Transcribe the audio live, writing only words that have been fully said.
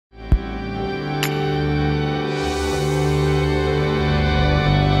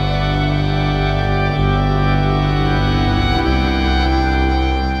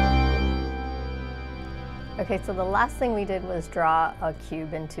last thing we did was draw a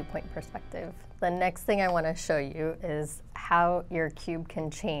cube in 2-point perspective. The next thing I want to show you is how your cube can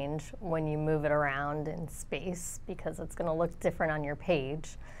change when you move it around in space, because it's going to look different on your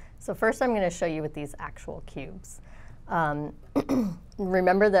page. So first I'm going to show you with these actual cubes.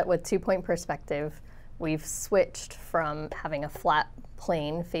 Remember that with 2-point perspective, we've switched from having a flat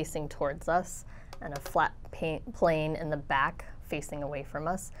plane facing towards us and a flat plane in the back facing away from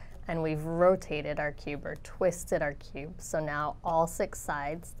us, and we've rotated our cube or twisted our cube. So now all 6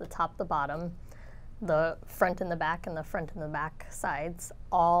 sides, the top, the bottom, the front and the back, and the front and the back sides,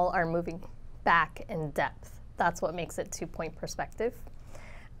 all are moving back in depth. That's what makes it 2-point perspective.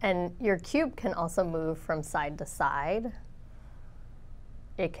 And your cube can also move from side to side.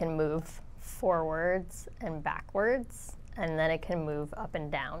 It can move forwards and backwards, and then it can move up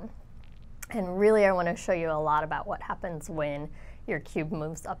and down. And really I want to show you a lot about what happens when your cube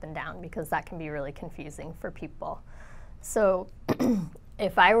moves up and down, because that can be really confusing for people. So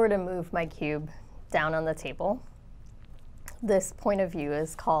if I were to move my cube down on the table, this point of view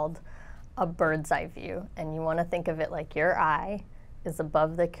is called a bird's eye view, and you want to think of it like your eye is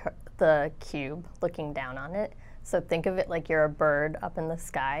above the cube looking down on it. So think of it like you're a bird up in the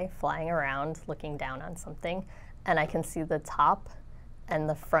sky flying around looking down on something, and I can see the top and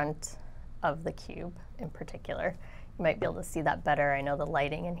the front of the cube in particular. You might be able to see that better. I know the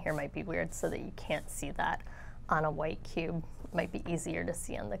lighting in here might be weird so that you can't see that on a white cube. It might be easier to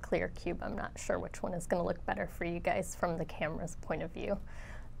see on the clear cube. I'm not sure which one is going to look better for you guys from the camera's point of view.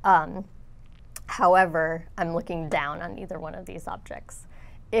 However, I'm looking down on either one of these objects.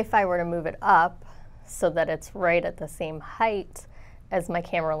 If I were to move it up so that it's right at the same height as my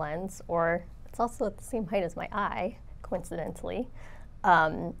camera lens, or it's also at the same height as my eye, coincidentally,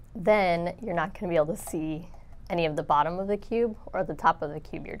 then you're not going to be able to see any of the bottom of the cube or the top of the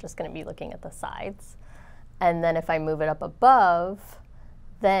cube. You're just going to be looking at the sides. And then if I move it up above,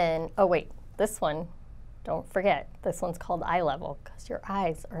 then, oh wait, this one, don't forget, this one's called eye level because your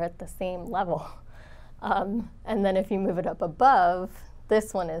eyes are at the same level. And then if you move it up above,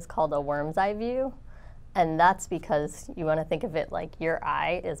 this one is called a worm's eye view. And that's because you want to think of it like your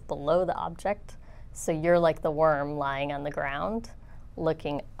eye is below the object. So you're like the worm lying on the ground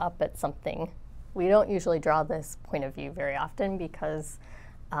looking up at something. We don't usually draw this point of view very often because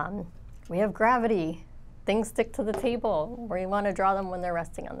we have gravity. Things stick to the table. We want to draw them when they're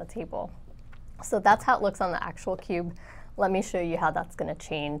resting on the table. So that's how it looks on the actual cube. Let me show you how that's going to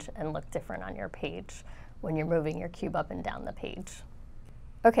change and look different on your page when you're moving your cube up and down the page.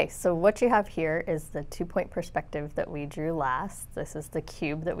 Okay, so what you have here is the 2-point perspective that we drew last. This is the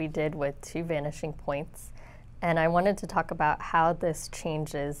cube that we did with 2 vanishing points. And I wanted to talk about how this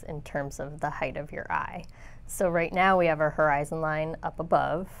changes in terms of the height of your eye. So right now we have our horizon line up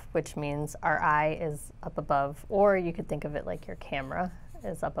above, which means our eye is up above, or you could think of it like your camera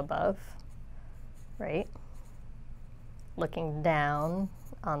is up above, right? Looking down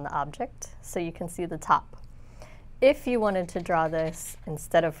on the object so you can see the top. If you wanted to draw this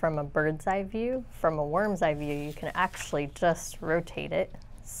instead of from a bird's eye view, from a worm's eye view, you can actually just rotate it,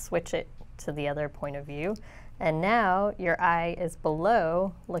 switch it to the other point of view, and now your eye is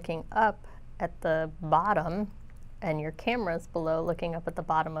below looking up at the bottom, and your camera is below looking up at the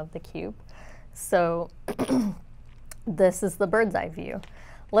bottom of the cube. So this is the bird's eye view.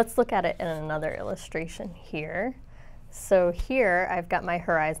 Let's look at it in another illustration here. So here I've got my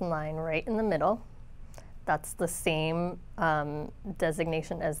horizon line right in the middle. That's the same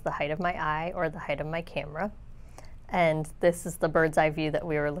designation as the height of my eye or the height of my camera. And this is the bird's eye view that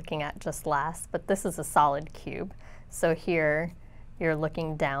we were looking at just last, but this is a solid cube. So here you're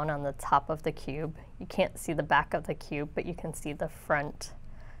looking down on the top of the cube. You can't see the back of the cube, but you can see the front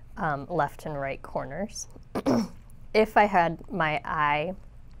left and right corners. If I had my eye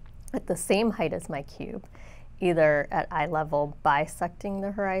at the same height as my cube, either at eye level bisecting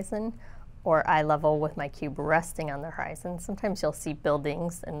the horizon or eye level with my cube resting on the horizon. Sometimes you'll see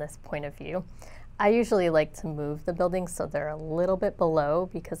buildings in this point of view. I usually like to move the buildings so they're a little bit below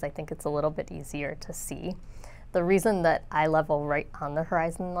because I think it's a little bit easier to see. The reason that eye level right on the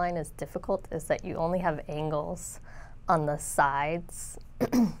horizon line is difficult is that you only have angles on the sides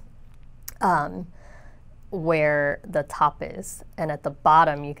where the top is, and at the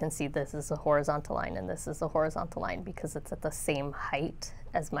bottom you can see this is a horizontal line and this is a horizontal line because it's at the same height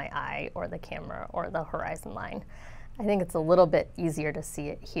as my eye or the camera or the horizon line. I think it's a little bit easier to see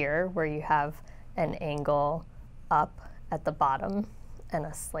it here where you have an angle up at the bottom and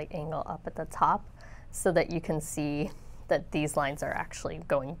a slight angle up at the top so that you can see that these lines are actually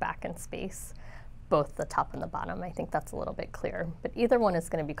going back in space, both the top and the bottom. I think that's a little bit clearer, but either one is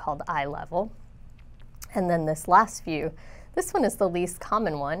going to be called eye level. And then this last view, this one is the least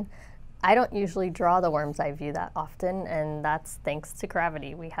common one. I don't usually draw the worm's eye view that often, and that's thanks to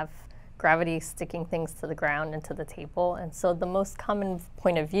gravity. We have gravity sticking things to the ground and to the table, and so the most common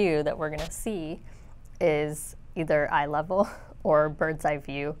point of view that we're going to see is either eye level or bird's eye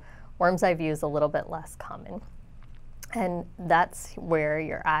view. Worm's eye view is a little bit less common. And that's where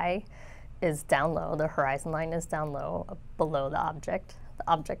your eye is down low, the horizon line is down low, below the object. The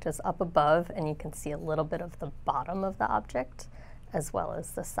object is up above, and you can see a little bit of the bottom of the object, as well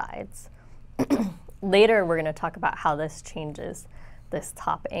as the sides. Later, we're going to talk about how this changes this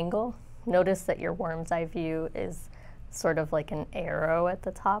top angle. Notice that your worm's eye view is sort of like an arrow at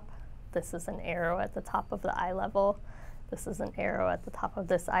the top. This is an arrow at the top of the eye level. This is an arrow at the top of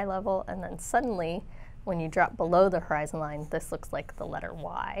this eye level, and then suddenly, when you drop below the horizon line, this looks like the letter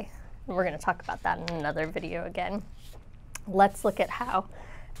Y. And we're going to talk about that in another video again. Let's look at how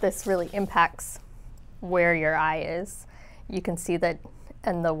this really impacts where your eye is. You can see that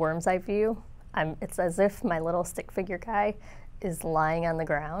in the worm's eye view, it's as if my little stick figure guy is lying on the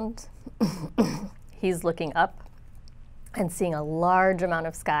ground. He's looking up and seeing a large amount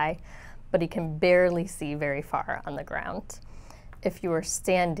of sky, but he can barely see very far on the ground. If you were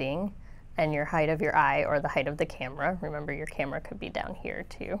standing and your height of your eye or the height of the camera, remember your camera could be down here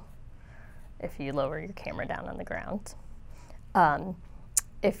too, if you lower your camera down on the ground.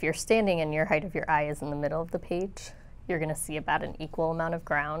 If you're standing and your height of your eye is in the middle of the page, you're going to see about an equal amount of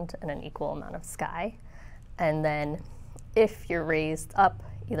ground and an equal amount of sky. And then if you're raised up,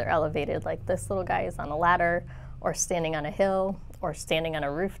 either elevated like this little guy is on a ladder, or standing on a hill, or standing on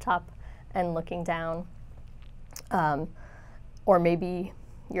a rooftop and looking down, or maybe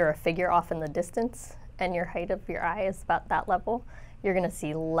you're a figure off in the distance and your height of your eye is about that level, you're going to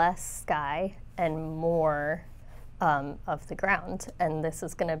see less sky and more of the ground. And this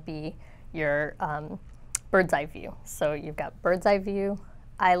is going to be your bird's eye view. So you've got bird's eye view,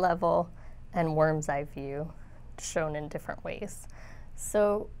 eye level, and worm's eye view shown in different ways.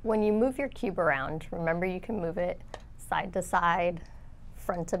 So when you move your cube around, remember you can move it side to side,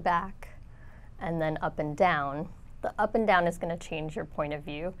 front to back, and then up and down. The up and down is going to change your point of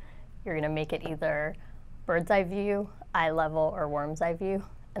view. You're going to make it either bird's eye view, eye level, or worm's eye view,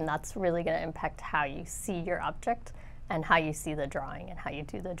 and that's really going to impact how you see your object and how you see the drawing and how you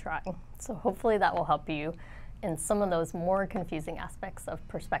do the drawing. So hopefully that will help you in some of those more confusing aspects of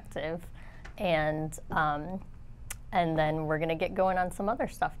perspective. And then we're going to get going on some other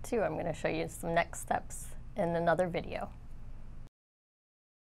stuff too. I'm going to show you some next steps in another video.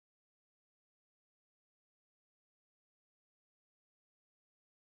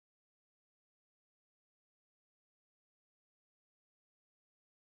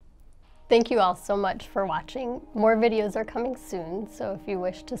 Thank you all so much for watching. More videos are coming soon, so if you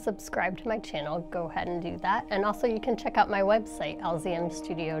wish to subscribe to my channel, go ahead and do that. And also you can check out my website,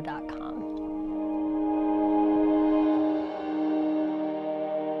 lzmstudio.com.